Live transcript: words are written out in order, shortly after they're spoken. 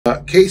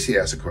Casey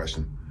asked a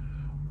question.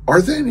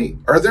 Are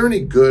there any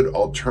good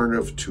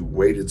alternative to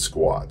weighted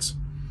squats?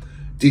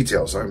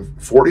 Details. I'm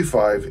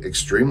 45,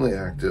 extremely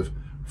active,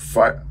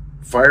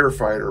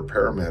 firefighter,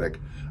 paramedic.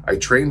 I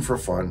train for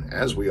fun,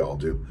 as we all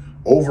do.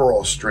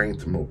 Overall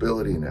strength,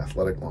 mobility, and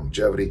athletic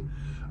longevity.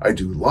 I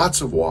do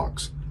lots of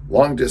walks,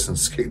 long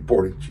distance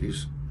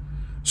skateboarding,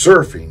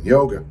 surfing,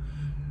 yoga.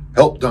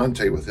 Help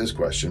Dante with his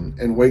question,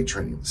 and weight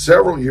training.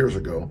 Several years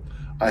ago,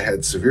 I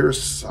had severe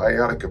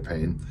sciatica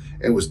pain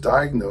and was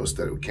diagnosed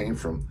that it came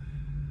from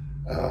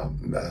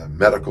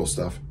medical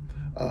stuff.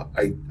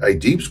 I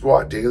deep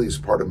squat daily as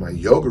part of my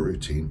yoga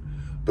routine,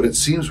 but it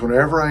seems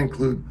whenever I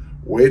include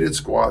weighted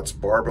squats,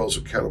 barbells,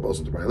 or kettlebells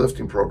into my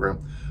lifting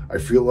program, I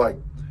feel like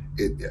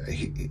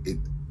the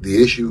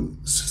issue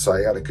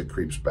sciatica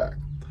creeps back.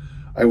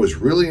 I was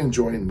really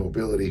enjoying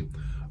mobility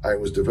I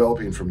was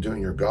developing from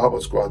doing your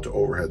goblet squat to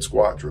overhead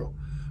squat drill,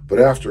 but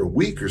after a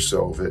week or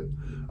so of it,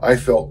 I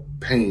felt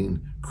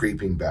pain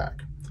creeping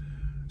back.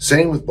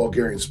 Same with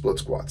Bulgarian split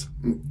squats,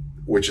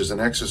 which is an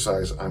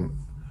exercise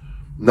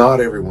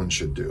not everyone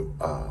should do.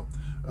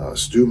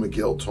 Stu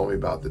McGill told me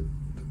about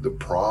the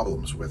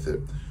problems with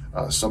it.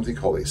 Something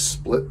called a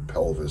split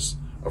pelvis,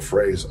 a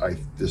phrase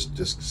this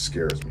just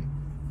scares me.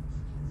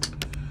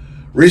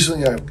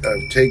 Recently,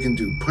 I've taken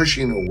to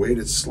pushing a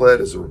weighted sled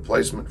as a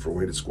replacement for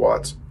weighted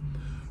squats.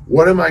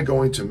 What am I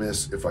going to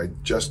miss if I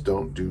just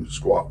don't do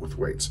squat with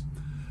weights?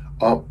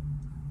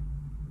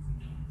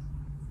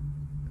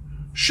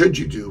 Should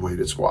you do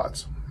weighted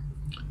squats?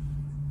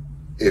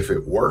 If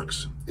it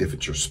works, if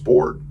it's your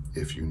sport,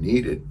 if you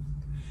need it,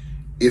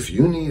 if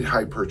you need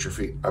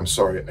hypertrophy, I'm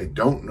sorry, I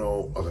don't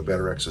know of a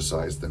better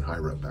exercise than high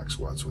rep back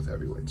squats with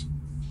heavy weights.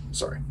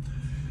 Sorry.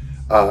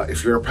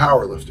 If you're a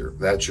power lifter,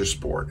 that's your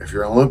sport. If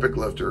you're an Olympic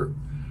lifter,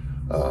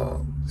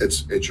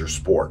 it's your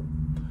sport.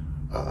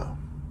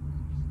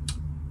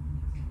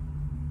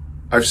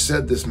 I've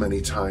said this many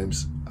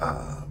times.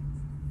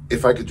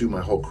 If I could do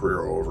my whole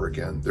career over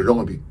again, there'd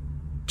only be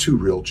two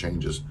real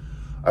changes.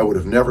 I would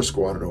have never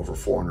squatted over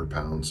 400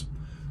 pounds,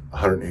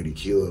 180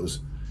 kilos,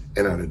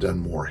 and I'd have done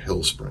more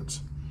hill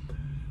sprints.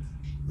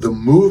 The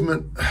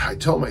movement, I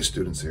tell my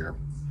students here,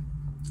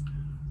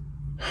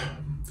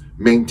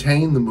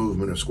 maintain the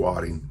movement of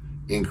squatting,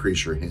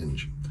 increase your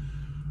hinge.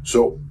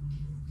 So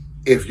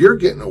if you're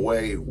getting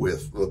away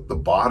with the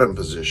bottom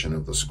position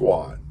of the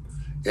squat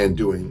and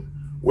doing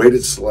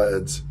weighted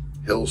sleds,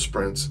 hill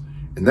sprints,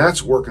 and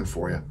that's working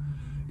for you,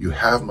 you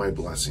have my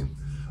blessing.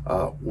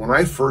 When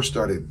I first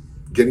started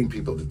getting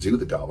people to do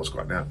the goblet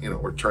squat, now,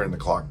 we're turning the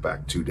clock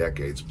back 2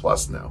 decades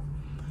plus now.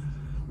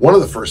 One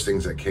of the first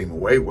things I came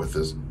away with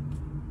is,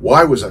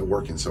 why was I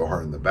working so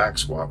hard in the back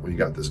squat when you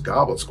got this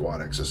goblet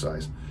squat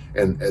exercise?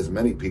 And as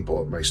many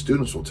people, my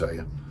students will tell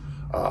you,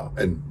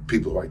 and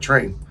people who I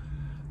train,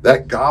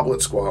 that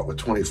goblet squat with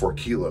 24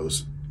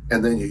 kilos,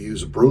 and then you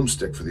use a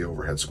broomstick for the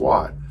overhead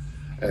squat,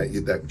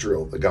 that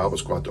drill, the goblet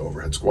squat to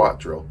overhead squat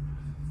drill,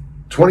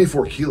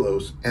 24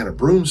 kilos and a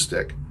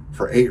broomstick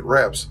for 8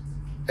 reps,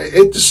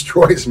 it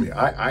destroys me.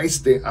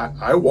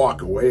 I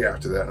walk away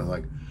after that and I'm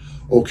like,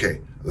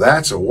 okay,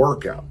 that's a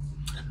workout.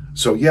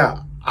 So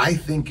yeah, I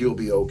think you'll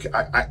be okay.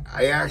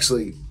 I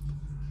actually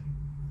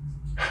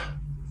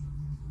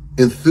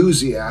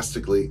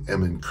enthusiastically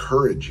am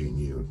encouraging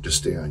you to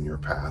stay on your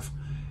path.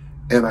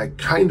 And I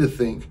kind of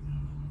think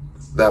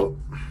that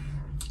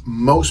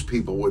most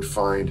people would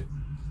find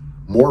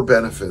more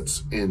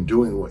benefits in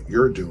doing what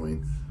you're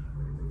doing,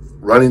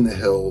 running the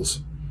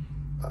hills,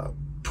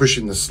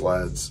 pushing the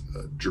sleds,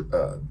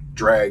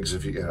 drags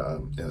if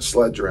you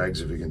sled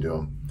drags if you can do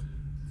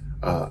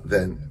them,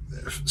 than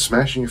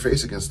smashing your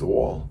face against the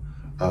wall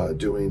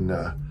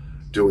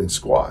doing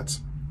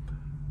squats.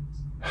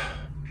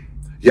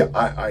 Yeah,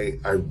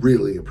 I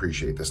really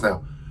appreciate this.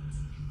 Now,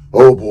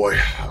 oh boy,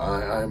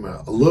 I'm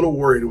a little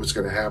worried what's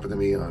going to happen to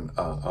me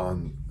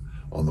on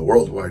the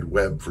World Wide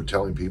Web for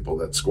telling people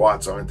that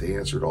squats aren't the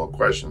answer to all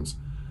questions.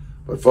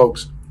 But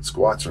folks,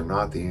 squats are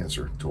not the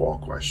answer to all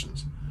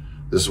questions.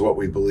 This is what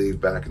we believed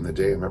back in the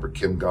day. I remember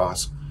Kim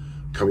Goss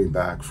coming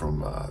back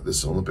from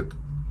this Olympic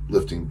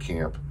lifting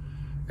camp,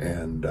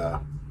 and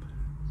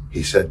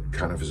he said,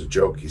 kind of as a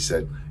joke, he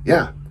said,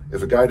 yeah,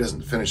 if a guy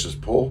doesn't finish his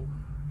pull,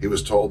 he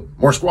was told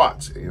more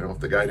squats. If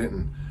the guy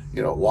didn't,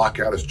 lock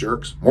out his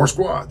jerks, more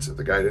squats. If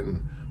the guy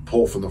didn't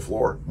pull from the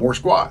floor, more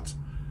squats.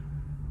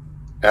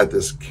 At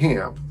this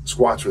camp,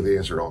 squats were the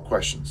answer to all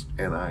questions.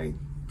 And I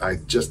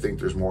just think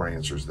there's more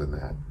answers than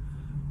that.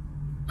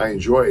 I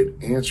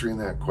enjoyed answering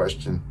that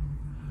question.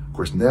 Of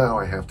course, now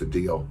I have to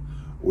deal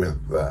with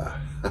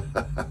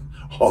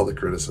all the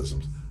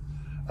criticisms.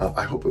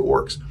 I hope it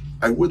works.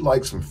 I would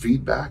like some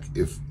feedback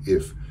if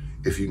you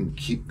can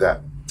keep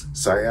that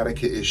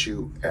sciatica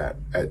issue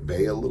at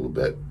bay a little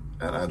bit,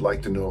 and I'd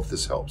like to know if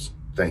this helps.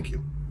 Thank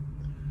you.